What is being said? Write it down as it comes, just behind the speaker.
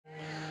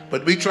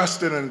But we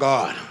trusted in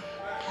God.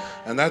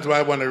 And that's why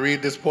I want to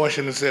read this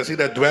portion. It says, he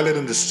that dwelleth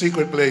in the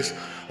secret place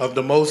of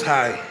the Most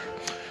High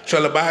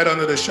shall abide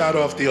under the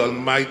shadow of the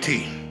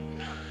Almighty.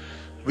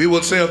 We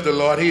will say of the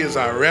Lord, he is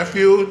our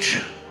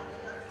refuge,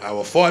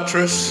 our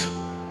fortress,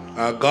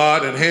 our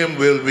God, in him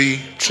will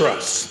we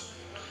trust.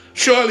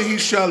 Surely he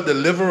shall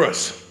deliver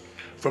us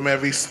from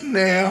every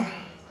snare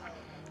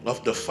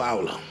of the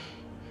fowler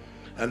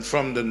and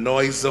from the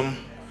noisome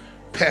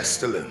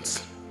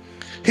pestilence.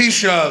 He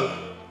shall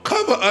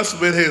cover us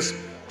with his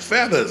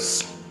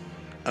feathers,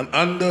 and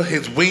under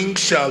his wings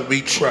shall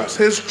we trust.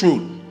 His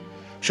truth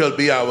shall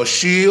be our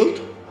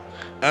shield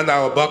and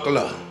our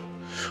buckler.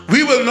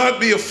 We will not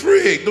be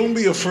afraid. Don't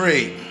be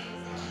afraid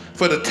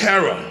for the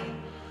terror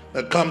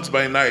that comes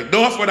by night,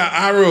 nor for the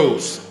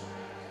arrows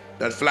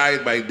that fly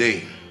by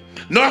day,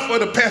 nor for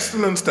the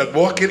pestilence that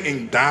walketh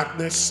in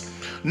darkness,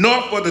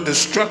 nor for the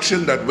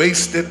destruction that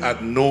wasteth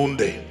at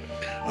noonday.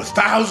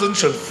 1,000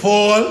 shall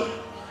fall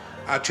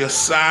at your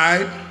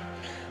side,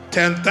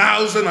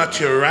 10,000 at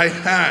your right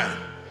hand,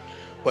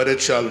 but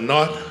it shall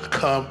not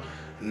come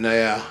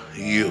near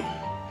you.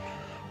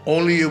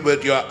 Only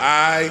with your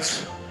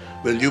eyes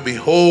will you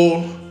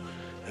behold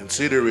and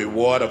see the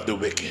reward of the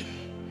wicked,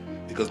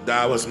 because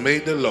thou hast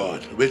made the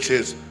Lord, which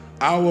is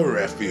our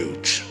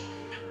refuge,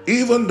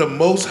 even the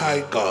Most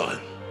High God,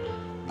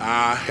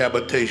 our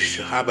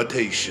habitation.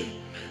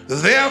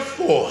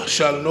 Therefore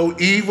shall no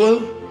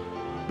evil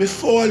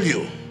befall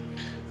you,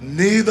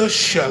 neither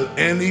shall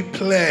any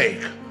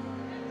plague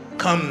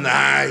come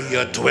nigh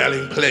your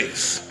dwelling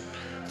place.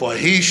 For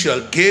he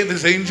shall give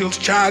his angels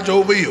charge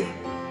over you.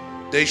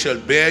 They shall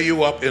bear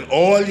you up in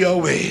all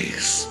your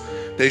ways.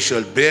 They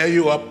shall bear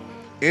you up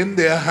in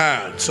their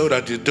hands, so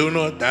that you do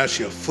not dash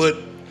your foot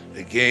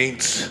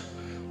against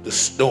the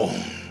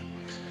stone.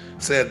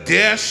 Said,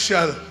 there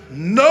shall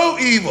no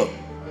evil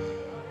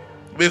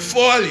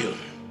befall you,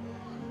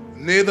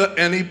 neither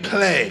any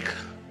plague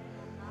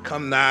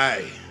come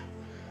nigh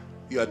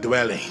your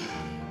dwelling.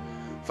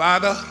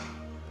 Father,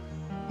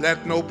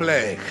 let no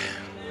plague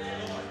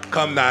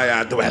come nigh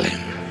our dwelling.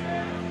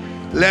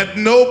 Let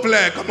no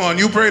plague, come on,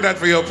 you pray that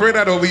for you, pray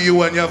that over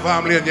you and your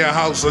family and your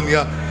house and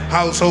your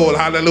household,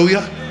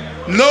 hallelujah.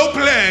 No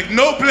plague,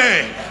 no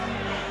plague.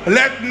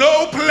 Let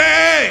no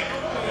plague.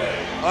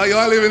 Oh,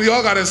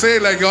 y'all gotta say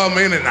it like y'all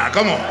mean it now,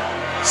 come on.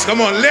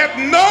 Come on, let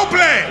no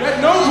plague.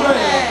 Let no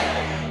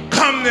plague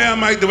come near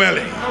my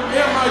dwelling.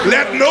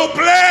 Let no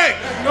plague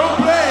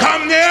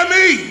come near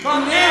me.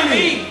 Come near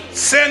me.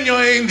 Send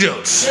your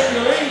angels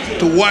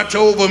to watch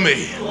over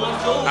me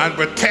and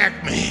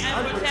protect me.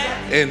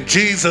 In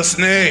Jesus'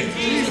 name.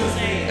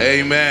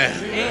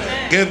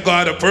 Amen. Give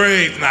God a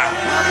praise now.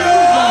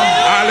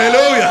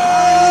 Hallelujah.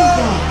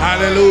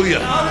 Hallelujah.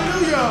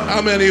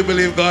 How many of you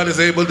believe God is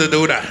able to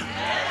do that?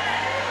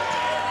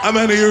 How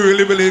many of you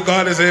really believe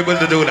God is able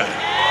to do that?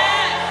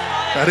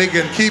 That he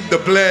can keep the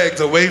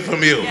plagues away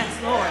from you.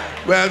 Yes, Lord.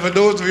 Well, for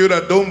those of you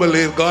that don't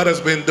believe, God has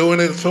been doing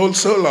it so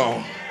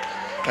long,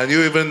 and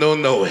you even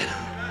don't know it.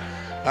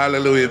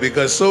 Hallelujah.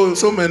 Because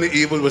so many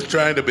evil was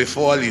trying to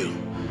befall you,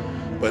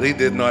 but he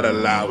did not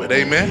allow it.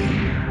 Amen.